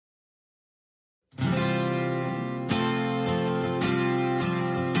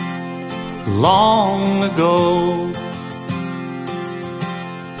long ago.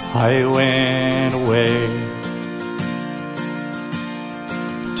 I went away.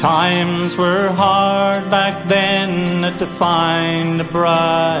 Times were hard back then to find a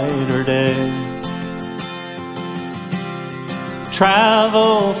brighter day.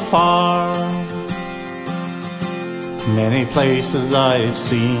 Travel far, many places I've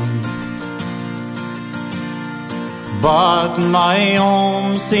seen, but my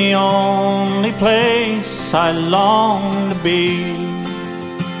home's the only place I long to be.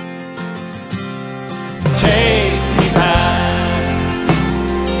 Take me back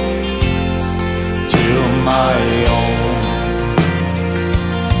to my own.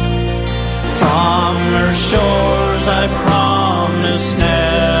 From her shores I promise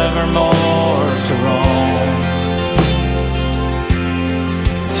never more to roam.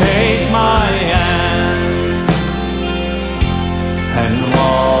 Take my hand and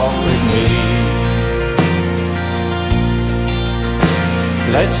walk with me.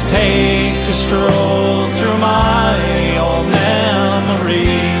 Let's take a stroll through my old memories.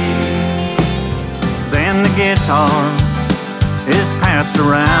 Then the guitar is passed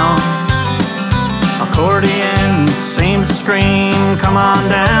around. Accordion seems to scream, come on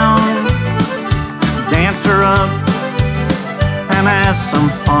down. Dance her up and have some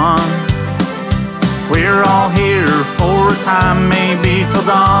fun. We're all here for a time, maybe till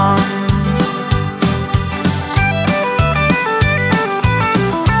dawn.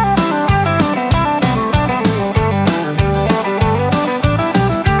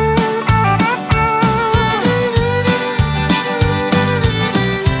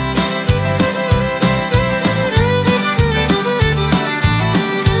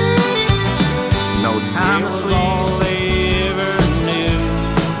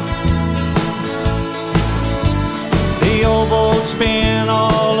 Been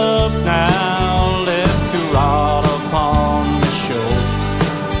all up now, left to rot upon the shore,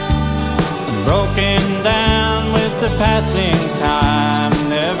 and broken down with the passing time,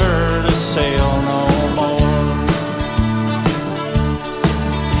 never to sail no more.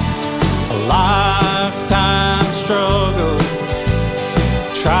 A lifetime struggle,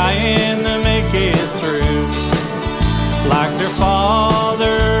 trying to make it through, like their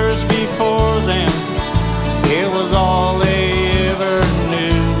fathers before them. It was all they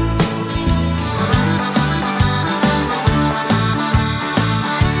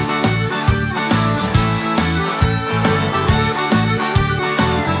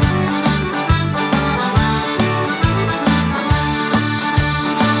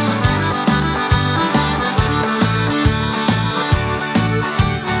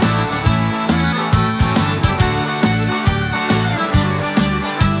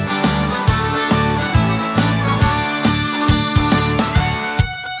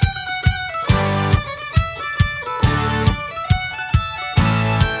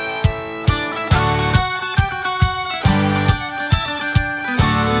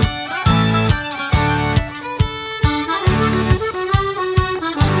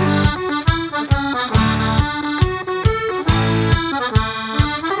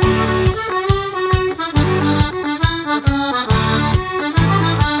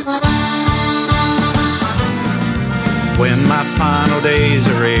when my final days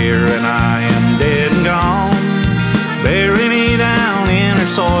are here and I am dead and gone, bury me down in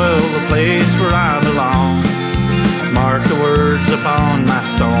her soil, the place where I belong. Mark the words upon my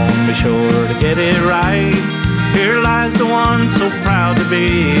stone, be sure to get it right. Here lies the one so proud to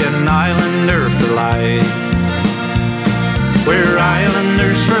be an islander for life. We're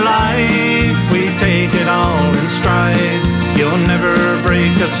islanders for life, we take it all in stride. You'll never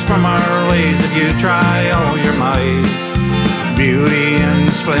break us from our ways if you try all your might. Beauty and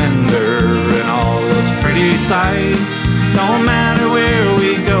splendor and all those pretty sights, don't matter where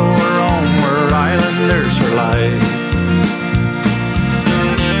we go or roam, we're islanders for life.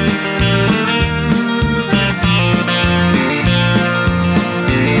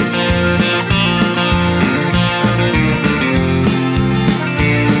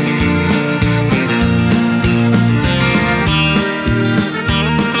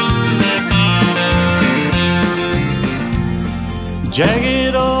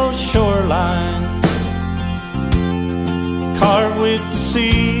 Jagged old shoreline, carved with the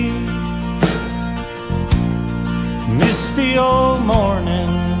sea, misty old morning,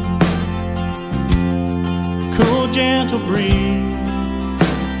 cool gentle breeze,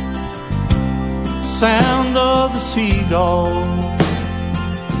 sound of the seagulls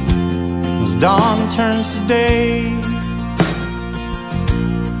as dawn turns to day.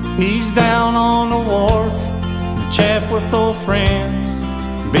 He's down on the wharf, chap with old friends,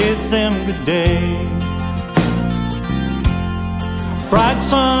 bids them good day. Bright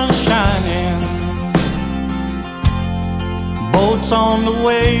sun shining, boats on the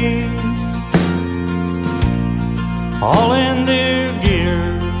waves, all in their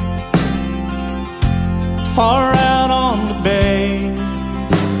gear, far out on the bay.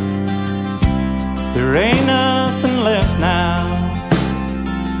 There ain't nothing left now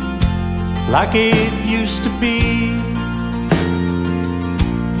like it used to be,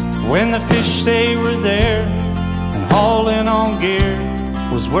 when the fish they were there and hauling on gear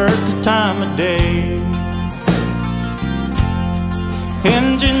was worth the time of day.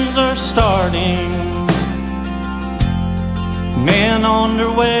 Engines are starting, men on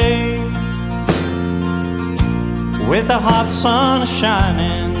their way, with the hot sun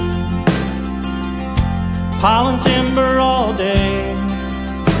shining, piling timber all day.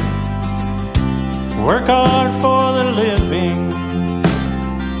 Work hard for their living,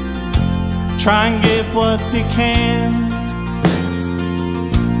 try and get what they can,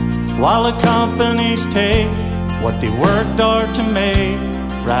 while the companies take what they worked hard to make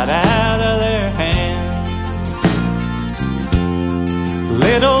right out of their hands.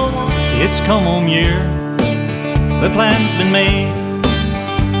 Little one, it's come home year, the plan's been made,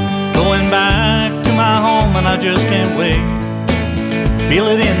 going back to my home and I just can't wait. Feel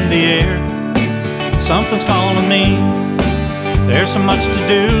it in the air, something's calling me. There's so much to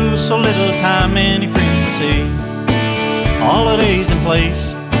do, so little time, many friends to see. Holidays in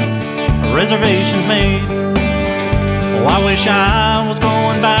place, reservations made. Oh, I wish I was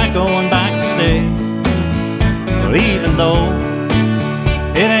going back to stay. But even though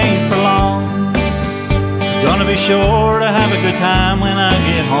it ain't for long, gonna be sure to have a good time when I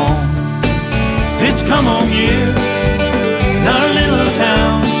get home. 'Cause it's come home year in our little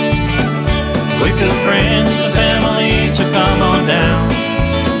town, with good friends and families, so come on down.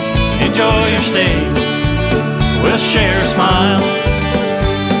 Enjoy your stay, we'll share a smile,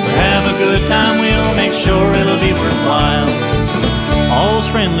 we'll have a good time, we'll make sure it'll be worthwhile. All those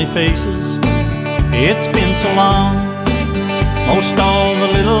friendly faces, it's been so long. Most all the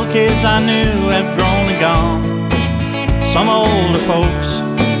little kids I knew have grown and gone. Some older folks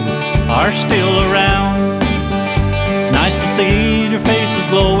are still around. It's nice to see their faces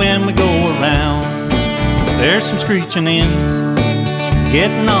glow when we go around. There's some screeching in,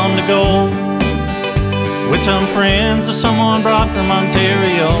 getting on the go, with some friends that someone brought from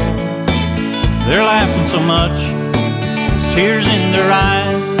Ontario. They're laughing so much, there's tears in their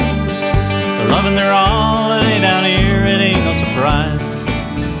eyes. They're loving their holiday down here, it ain't no surprise.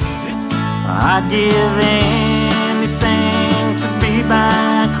 I'd give anything to be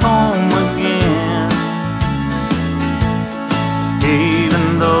back home again,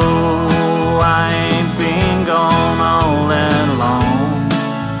 even though I ain't been gone all that long.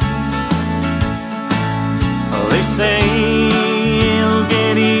 They say it'll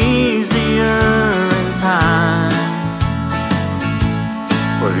get easier in time,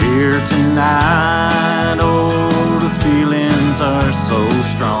 but here tonight, oh, the feelings are so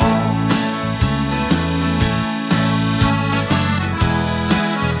strong.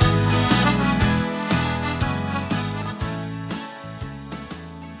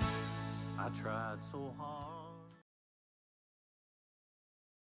 I tried so hard.